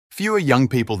Fewer young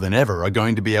people than ever are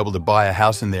going to be able to buy a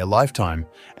house in their lifetime,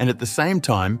 and at the same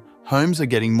time, homes are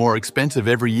getting more expensive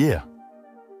every year.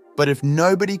 But if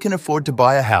nobody can afford to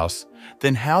buy a house,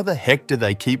 then how the heck do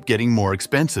they keep getting more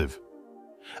expensive?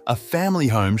 A family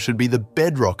home should be the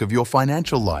bedrock of your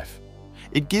financial life.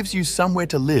 It gives you somewhere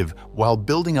to live while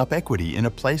building up equity in a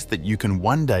place that you can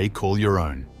one day call your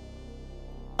own.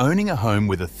 Owning a home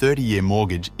with a 30-year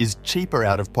mortgage is cheaper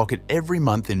out of pocket every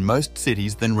month in most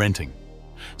cities than renting.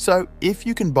 So if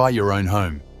you can buy your own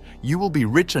home, you will be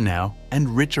richer now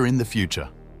and richer in the future.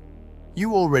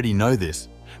 You already know this,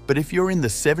 but if you're in the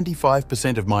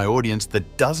 75% of my audience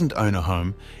that doesn't own a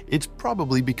home, it's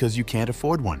probably because you can't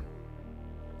afford one.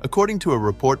 According to a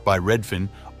report by Redfin,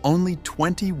 only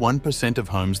 21% of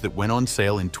homes that went on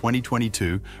sale in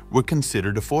 2022 were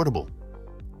considered affordable.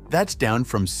 That's down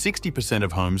from 60%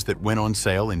 of homes that went on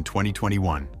sale in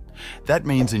 2021. That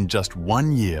means in just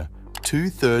 1 year,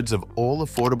 2/3 of all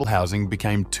affordable housing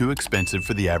became too expensive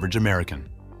for the average American.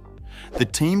 The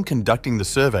team conducting the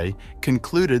survey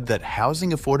concluded that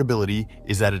housing affordability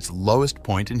is at its lowest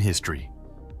point in history.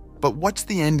 But what's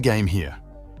the end game here?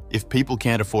 If people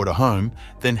can't afford a home,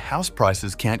 then house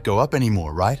prices can't go up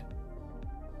anymore, right?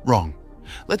 Wrong.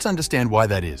 Let's understand why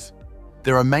that is.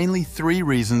 There are mainly 3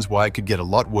 reasons why it could get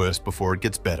a lot worse before it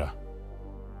gets better.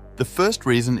 The first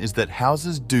reason is that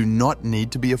houses do not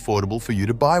need to be affordable for you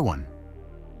to buy one.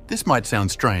 This might sound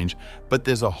strange, but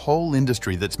there's a whole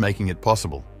industry that's making it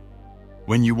possible.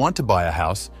 When you want to buy a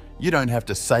house, you don't have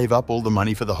to save up all the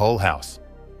money for the whole house.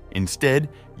 Instead,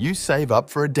 you save up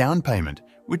for a down payment,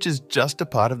 which is just a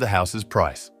part of the house's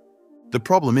price. The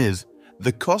problem is,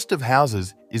 the cost of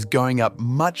houses is going up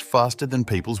much faster than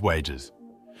people's wages.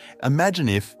 Imagine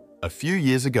if, a few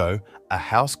years ago, a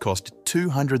house cost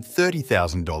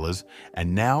 $230,000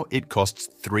 and now it costs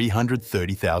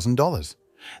 $330,000.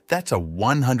 That's a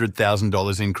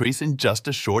 $100,000 increase in just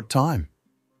a short time.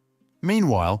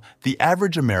 Meanwhile, the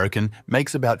average American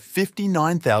makes about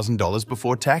 $59,000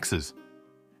 before taxes.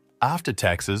 After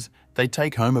taxes, they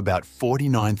take home about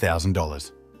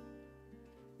 $49,000.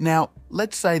 Now,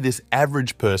 let's say this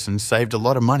average person saved a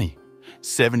lot of money,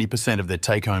 70% of their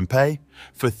take-home pay,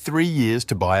 for 3 years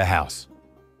to buy a house.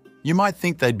 You might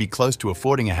think they'd be close to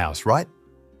affording a house, right?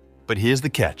 But here's the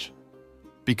catch.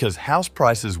 Because house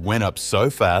prices went up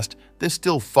so fast, they're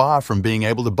still far from being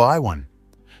able to buy one.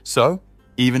 So,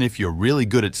 even if you're really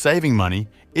good at saving money,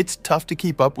 it's tough to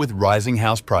keep up with rising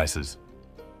house prices.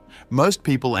 Most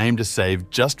people aim to save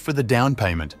just for the down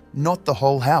payment, not the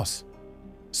whole house.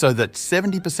 So that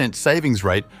 70% savings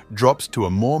rate drops to a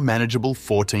more manageable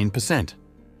 14%.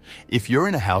 If you're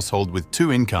in a household with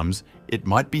 2 incomes, it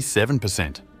might be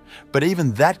 7%. But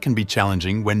even that can be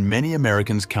challenging when many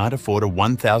Americans can't afford a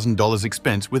 $1,000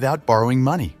 expense without borrowing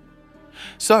money.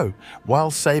 So,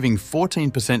 while saving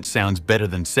 14% sounds better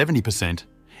than 70%,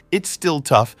 it's still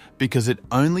tough because it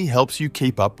only helps you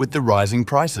keep up with the rising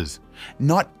prices,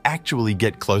 not actually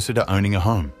get closer to owning a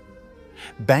home.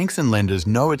 Banks and lenders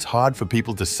know it's hard for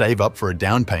people to save up for a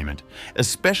down payment,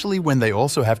 especially when they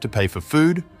also have to pay for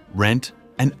food, rent,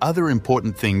 and other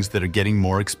important things that are getting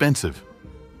more expensive.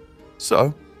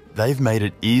 So, they've made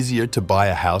it easier to buy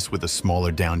a house with a smaller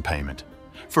down payment.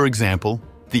 For example,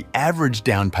 the average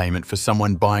down payment for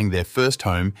someone buying their first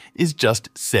home is just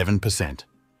 7%.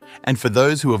 And for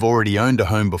those who have already owned a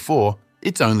home before,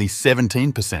 it's only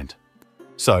 17%.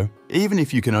 So, even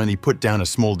if you can only put down a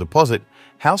small deposit,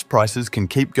 house prices can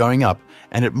keep going up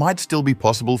and it might still be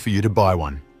possible for you to buy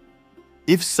one.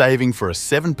 If saving for a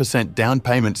 7% down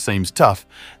payment seems tough,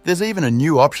 there's even a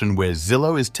new option where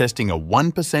Zillow is testing a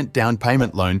 1% down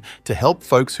payment loan to help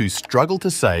folks who struggle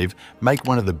to save make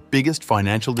one of the biggest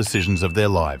financial decisions of their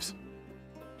lives.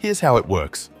 Here's how it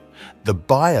works. The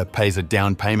buyer pays a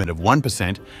down payment of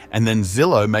 1% and then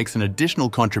Zillow makes an additional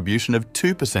contribution of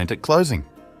 2% at closing.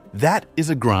 That is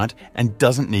a grant and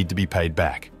doesn't need to be paid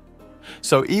back.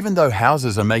 So even though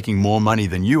houses are making more money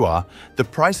than you are, the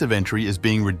price of entry is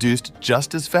being reduced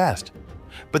just as fast.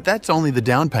 But that's only the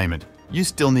down payment. You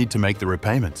still need to make the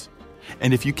repayments.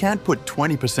 And if you can't put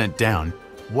 20% down,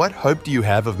 what hope do you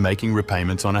have of making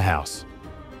repayments on a house?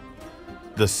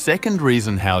 The second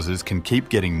reason houses can keep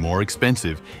getting more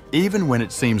expensive, even when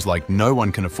it seems like no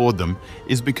one can afford them,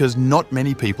 is because not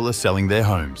many people are selling their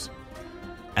homes.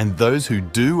 And those who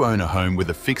do own a home with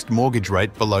a fixed mortgage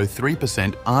rate below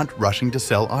 3% aren't rushing to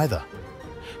sell either.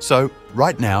 So,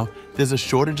 right now, there's a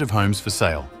shortage of homes for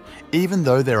sale, even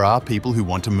though there are people who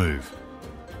want to move.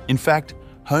 In fact,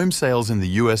 home sales in the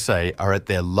USA are at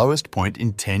their lowest point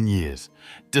in 10 years,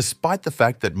 despite the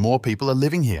fact that more people are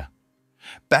living here.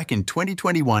 Back in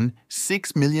 2021,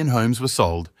 6 million homes were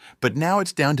sold, but now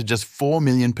it's down to just 4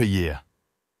 million per year.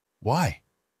 Why?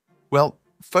 Well,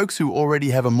 folks who already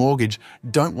have a mortgage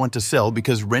don't want to sell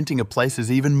because renting a place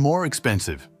is even more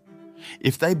expensive.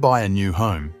 If they buy a new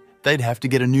home, they'd have to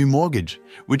get a new mortgage,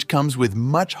 which comes with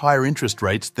much higher interest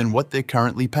rates than what they're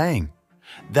currently paying.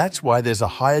 That's why there's a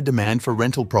higher demand for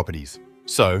rental properties.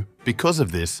 So, because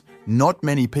of this, not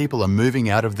many people are moving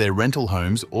out of their rental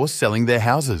homes or selling their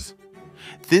houses.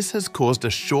 This has caused a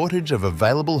shortage of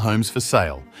available homes for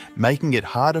sale, making it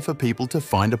harder for people to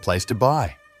find a place to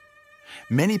buy.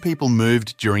 Many people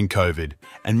moved during COVID,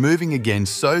 and moving again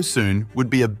so soon would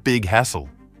be a big hassle.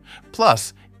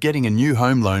 Plus, getting a new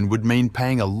home loan would mean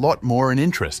paying a lot more in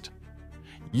interest.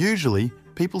 Usually,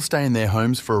 people stay in their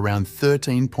homes for around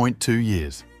 13.2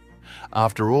 years.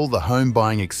 After all the home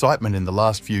buying excitement in the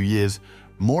last few years,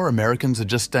 more Americans are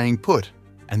just staying put,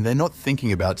 and they're not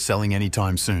thinking about selling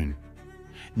anytime soon.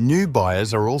 New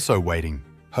buyers are also waiting,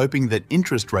 hoping that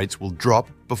interest rates will drop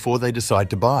before they decide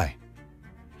to buy.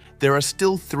 There are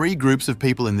still three groups of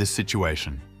people in this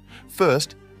situation.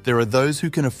 First, there are those who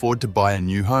can afford to buy a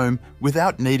new home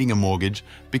without needing a mortgage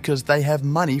because they have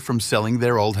money from selling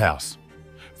their old house.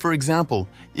 For example,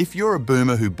 if you're a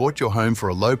boomer who bought your home for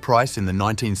a low price in the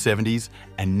 1970s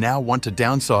and now want to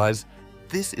downsize,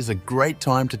 this is a great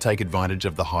time to take advantage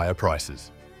of the higher prices.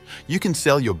 You can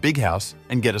sell your big house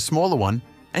and get a smaller one,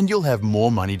 and you'll have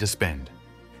more money to spend.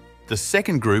 The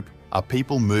second group are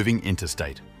people moving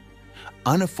interstate.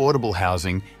 Unaffordable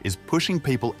housing is pushing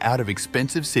people out of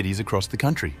expensive cities across the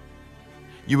country.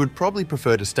 You would probably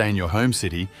prefer to stay in your home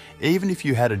city even if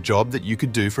you had a job that you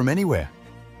could do from anywhere.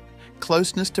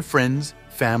 Closeness to friends,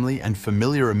 family, and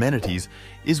familiar amenities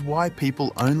is why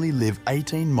people only live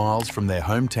 18 miles from their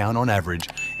hometown on average,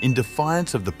 in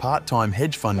defiance of the part-time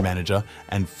hedge fund manager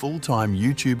and full-time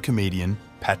YouTube comedian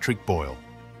Patrick Boyle.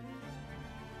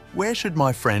 Where should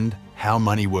my friend How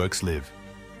Money Works live?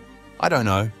 I don't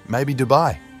know, maybe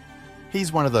Dubai.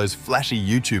 He's one of those flashy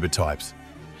YouTuber types.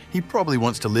 He probably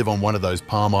wants to live on one of those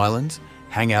Palm Islands,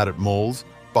 hang out at malls,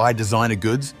 buy designer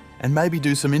goods, and maybe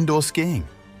do some indoor skiing.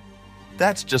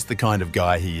 That's just the kind of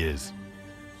guy he is.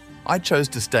 I chose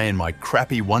to stay in my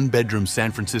crappy one-bedroom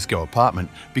San Francisco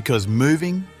apartment because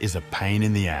moving is a pain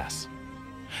in the ass.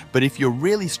 But if you're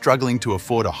really struggling to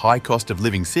afford a high cost of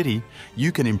living city,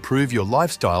 you can improve your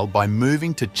lifestyle by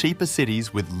moving to cheaper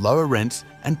cities with lower rents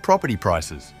and property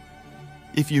prices.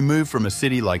 If you move from a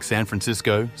city like San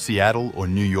Francisco, Seattle, or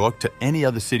New York to any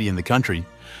other city in the country,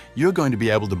 you're going to be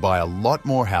able to buy a lot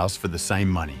more house for the same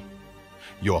money.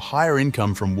 Your higher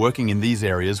income from working in these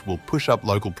areas will push up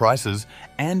local prices,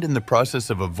 and in the process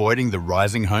of avoiding the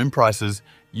rising home prices,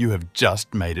 you have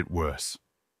just made it worse.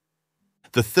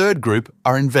 The third group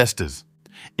are investors.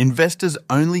 Investors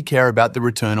only care about the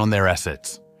return on their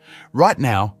assets. Right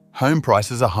now, home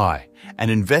prices are high,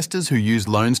 and investors who use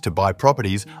loans to buy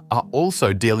properties are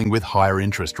also dealing with higher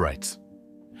interest rates.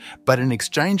 But in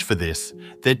exchange for this,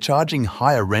 they're charging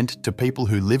higher rent to people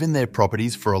who live in their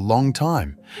properties for a long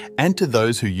time and to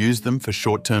those who use them for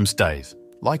short-term stays,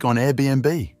 like on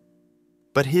Airbnb.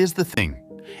 But here's the thing.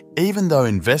 Even though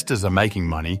investors are making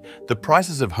money, the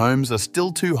prices of homes are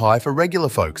still too high for regular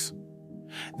folks.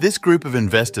 This group of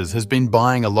investors has been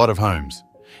buying a lot of homes.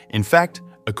 In fact,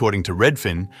 according to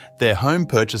Redfin, their home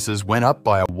purchases went up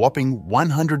by a whopping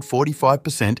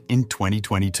 145% in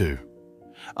 2022.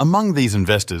 Among these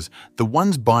investors, the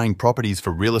ones buying properties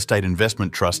for real estate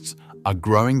investment trusts are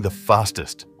growing the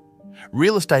fastest.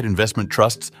 Real estate investment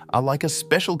trusts are like a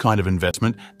special kind of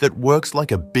investment that works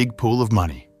like a big pool of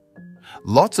money.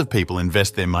 Lots of people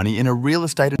invest their money in a real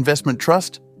estate investment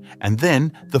trust, and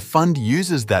then the fund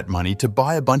uses that money to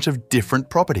buy a bunch of different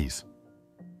properties.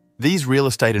 These real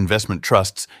estate investment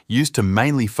trusts used to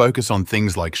mainly focus on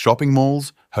things like shopping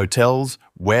malls, hotels,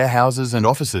 warehouses, and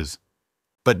offices.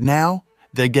 But now,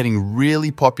 they're getting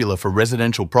really popular for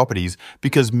residential properties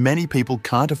because many people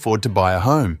can't afford to buy a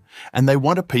home, and they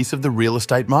want a piece of the real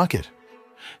estate market.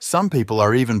 Some people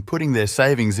are even putting their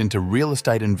savings into real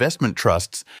estate investment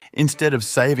trusts instead of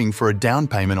saving for a down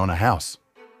payment on a house.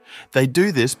 They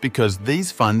do this because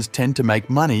these funds tend to make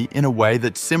money in a way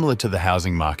that's similar to the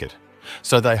housing market,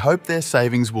 so they hope their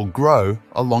savings will grow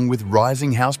along with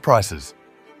rising house prices.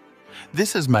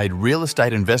 This has made real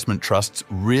estate investment trusts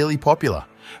really popular,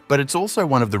 but it's also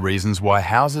one of the reasons why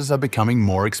houses are becoming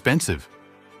more expensive.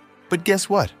 But guess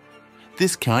what?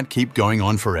 This can't keep going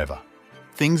on forever.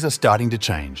 Things are starting to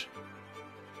change.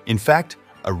 In fact,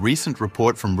 a recent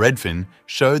report from Redfin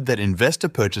showed that investor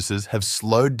purchases have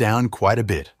slowed down quite a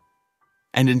bit.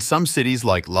 And in some cities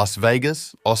like Las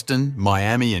Vegas, Austin,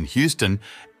 Miami, and Houston,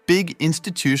 big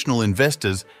institutional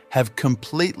investors have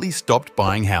completely stopped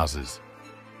buying houses.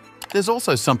 There's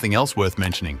also something else worth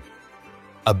mentioning.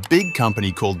 A big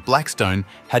company called Blackstone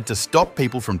had to stop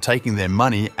people from taking their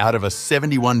money out of a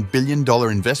 $71 billion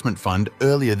investment fund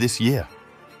earlier this year.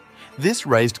 This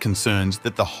raised concerns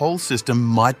that the whole system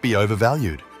might be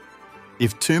overvalued.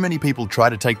 If too many people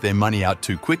try to take their money out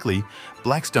too quickly,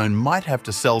 Blackstone might have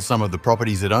to sell some of the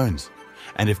properties it owns.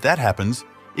 And if that happens,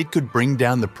 it could bring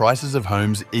down the prices of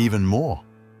homes even more.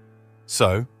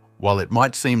 So, while it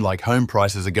might seem like home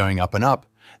prices are going up and up,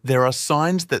 there are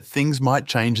signs that things might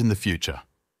change in the future.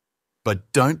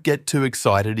 But don't get too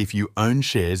excited if you own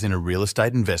shares in a real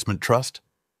estate investment trust.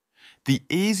 The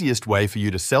easiest way for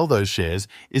you to sell those shares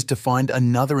is to find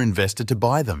another investor to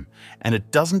buy them, and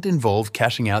it doesn't involve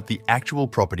cashing out the actual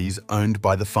properties owned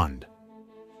by the fund.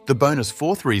 The bonus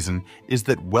fourth reason is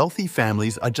that wealthy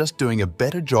families are just doing a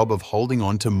better job of holding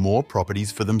on to more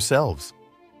properties for themselves.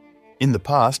 In the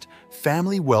past,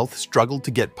 family wealth struggled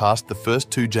to get past the first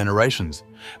two generations,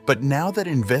 but now that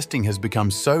investing has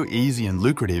become so easy and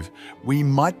lucrative, we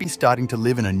might be starting to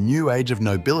live in a new age of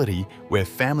nobility where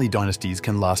family dynasties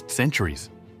can last centuries.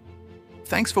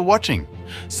 Thanks for watching.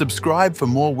 Subscribe for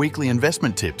more weekly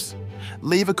investment tips.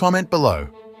 Leave a comment below.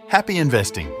 Happy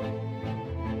investing!